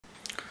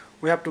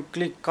we have to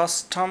click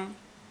custom,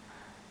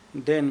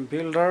 then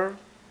builder,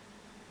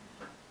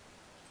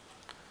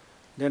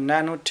 then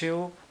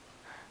nanotube,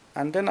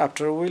 and then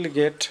after we'll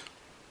get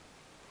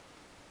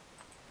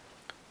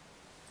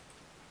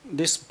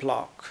this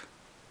block.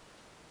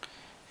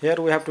 Here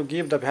we have to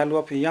give the value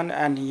of n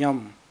and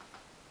m,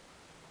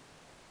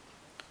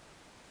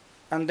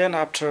 and then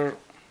after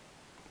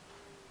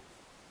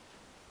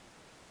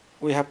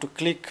we have to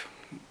click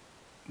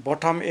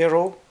bottom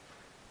arrow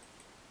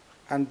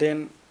and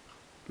then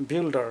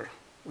builder.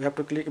 We have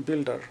to click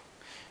builder.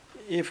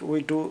 If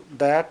we do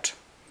that,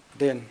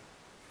 then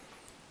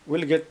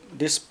we'll get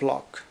this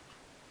block.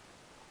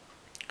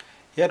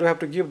 Here we have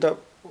to give the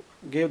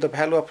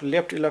value of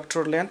left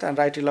electrode length and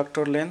right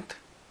electrode length,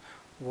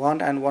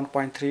 1 and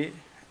 1.3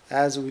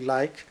 as we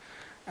like,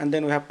 and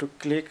then we have to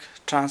click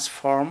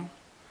transform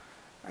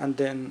and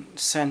then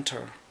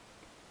center.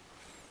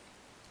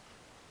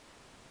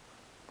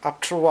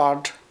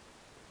 Afterward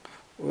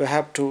we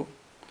have to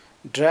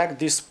drag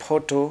this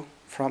photo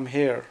from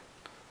here,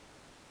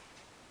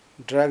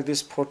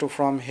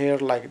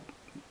 like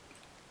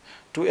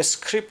to a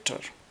scripter.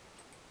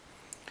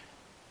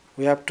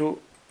 We have to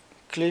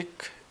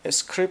click a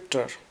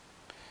scripter.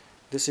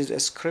 This is a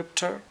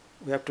scripter.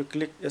 We have to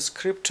click a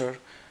scripter,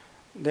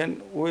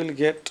 then we'll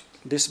get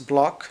this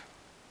block.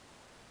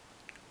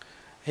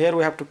 Here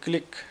we have to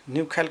click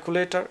new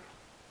calculator,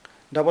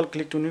 double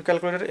click to new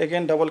calculator,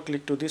 again double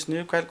click to this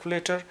new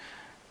calculator,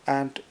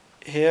 and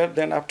here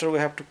then after we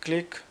have to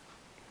click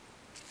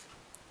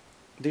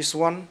this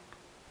one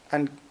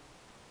and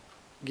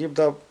give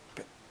the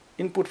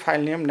input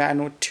file name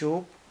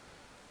nanotube.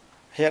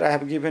 Here I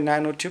have given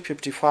nanotube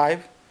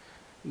 55.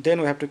 Then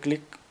we have to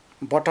click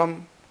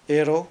bottom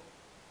arrow,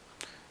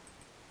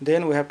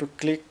 then we have to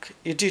click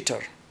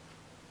editor.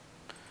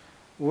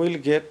 We'll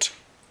get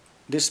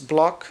this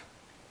block.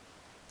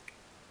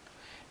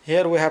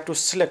 Here we have to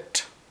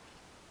select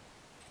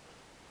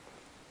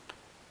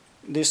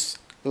these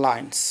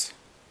lines,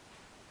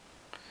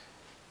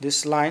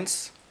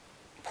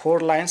 4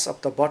 lines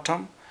of the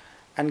bottom,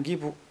 and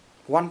give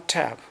one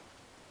tab.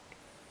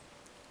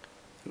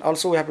 And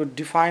also we have to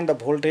define the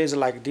voltage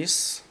like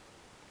this.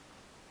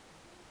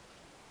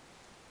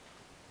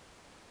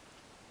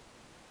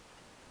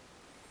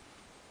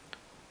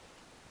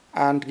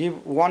 And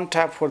give one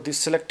tab for the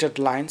selected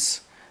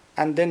lines,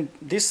 and then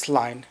this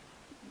line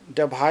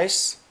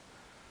device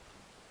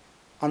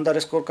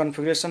underscore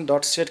configuration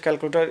dot set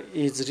calculator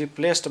is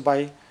replaced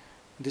by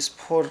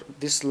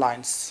this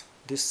lines,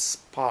 this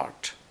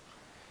part.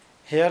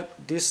 Here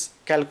this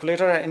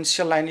calculator and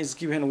initial line is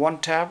given one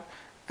tab,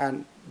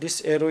 and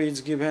this arrow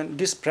is given,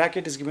 this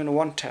bracket is given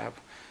one tab.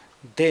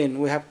 Then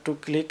we have to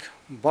click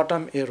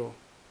bottom arrow,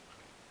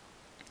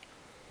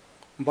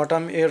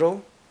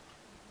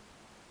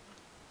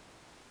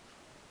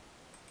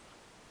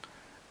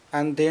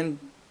 and then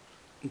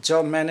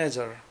job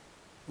manager.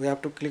 We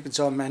have to click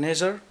job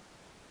manager,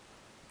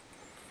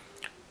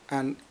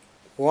 and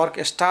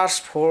work starts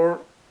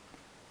for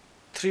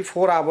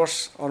 3-4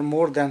 hours or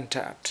more than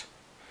that.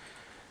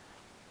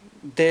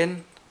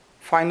 Then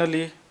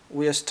finally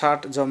we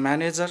start job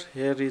manager.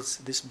 Here is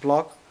this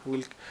block.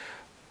 We'll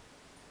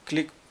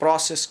click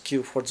process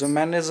queue for job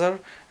manager,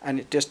 and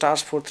it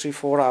starts for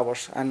 3-4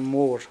 hours and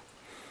more.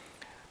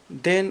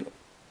 Then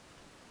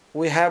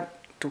we have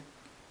to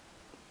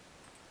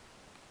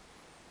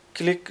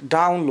click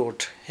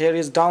download. Here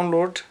is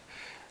download.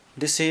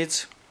 This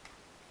is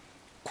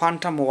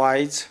quantum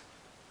wise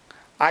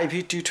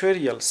IV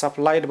tutorial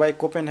supplied by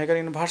Copenhagen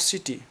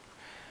University,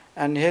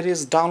 and here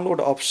is download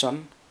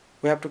option.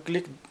 We have to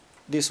click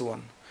this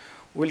one.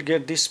 We'll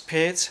get this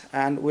page,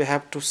 and we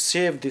have to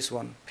save this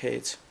one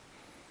page,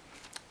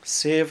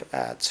 save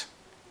as,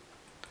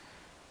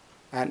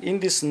 and in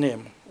this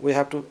name we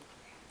have to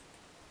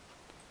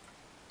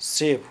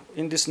save,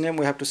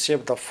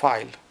 the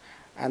file,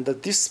 and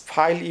this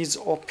file is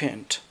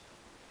opened.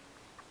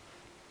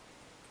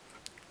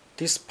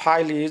 This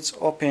file is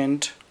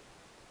opened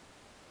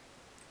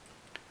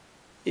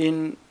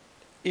in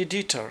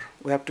editor.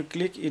 We have to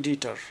click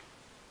editor,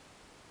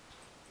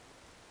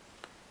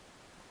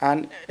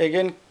 and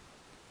again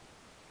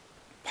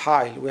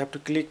file. We have to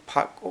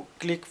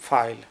click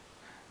file,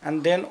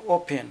 and then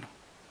open,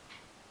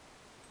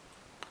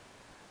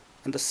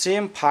 and the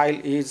same file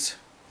is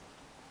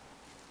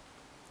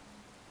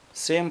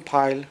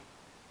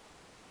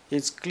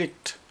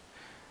clicked.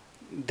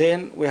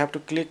 Then we have to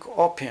click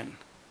open,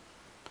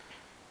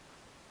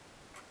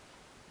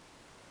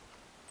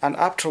 and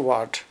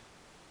afterward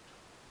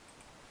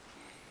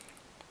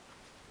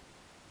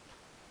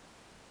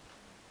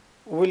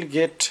we'll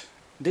get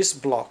this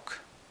block.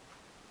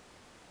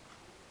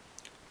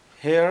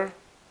 Here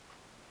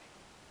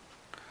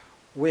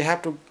we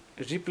have to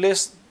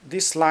replace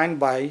this line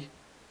by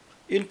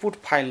input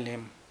file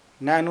name.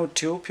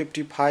 nanotube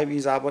 55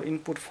 is our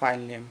input file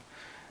name,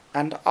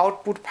 and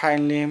output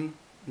file name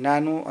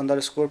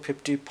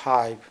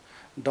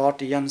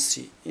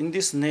nano_55.nc. in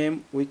this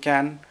name we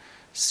can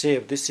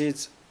save.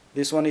 This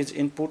one is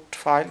input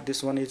file,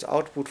 this one is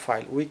output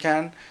file. We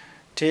can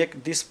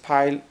take this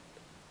file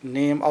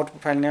name,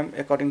 output file name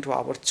according to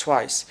our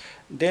choice.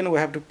 Then we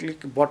have to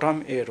click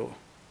bottom arrow,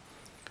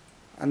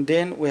 and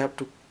then we have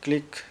to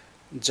click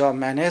job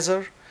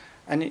manager,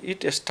 and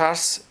it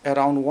starts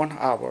around 1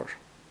 hour.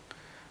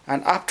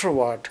 And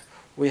afterward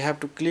we have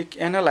to click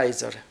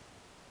analyzer,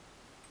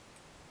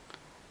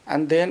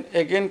 and then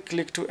again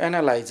click to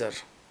analyzer.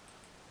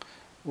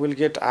 We'll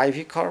get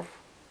IV curve.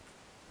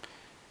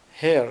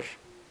 Here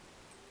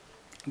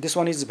this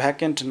one is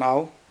vacant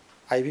now,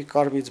 IV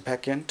curve is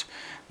vacant.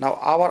 Now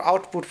our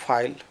output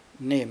file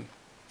name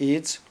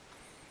is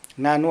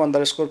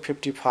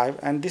nano_55,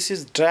 and this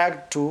is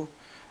dragged to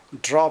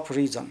drop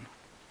region,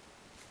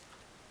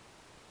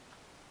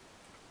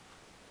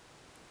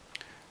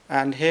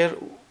 and here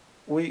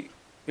we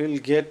will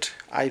get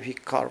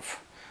IV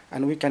curve,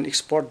 and we can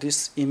export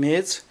this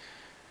image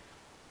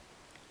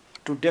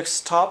to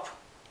desktop.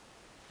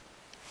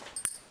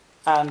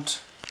 And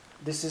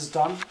this is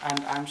done, and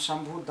I am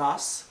Shambhu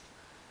Das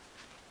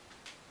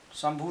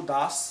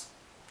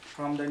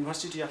from the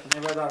University of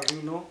Nevada,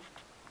 Reno,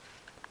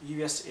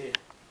 USA.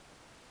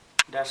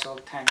 That's all.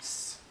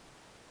 Thanks.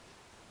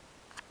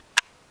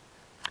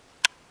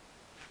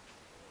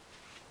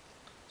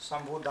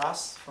 Shambhu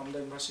Das from the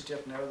University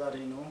of Nevada,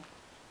 Reno,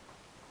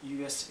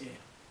 USA.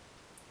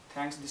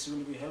 Thanks. This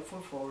will be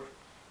helpful for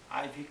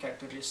IV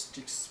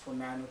characteristics for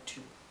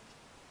nanotube.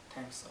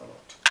 Thanks a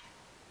lot.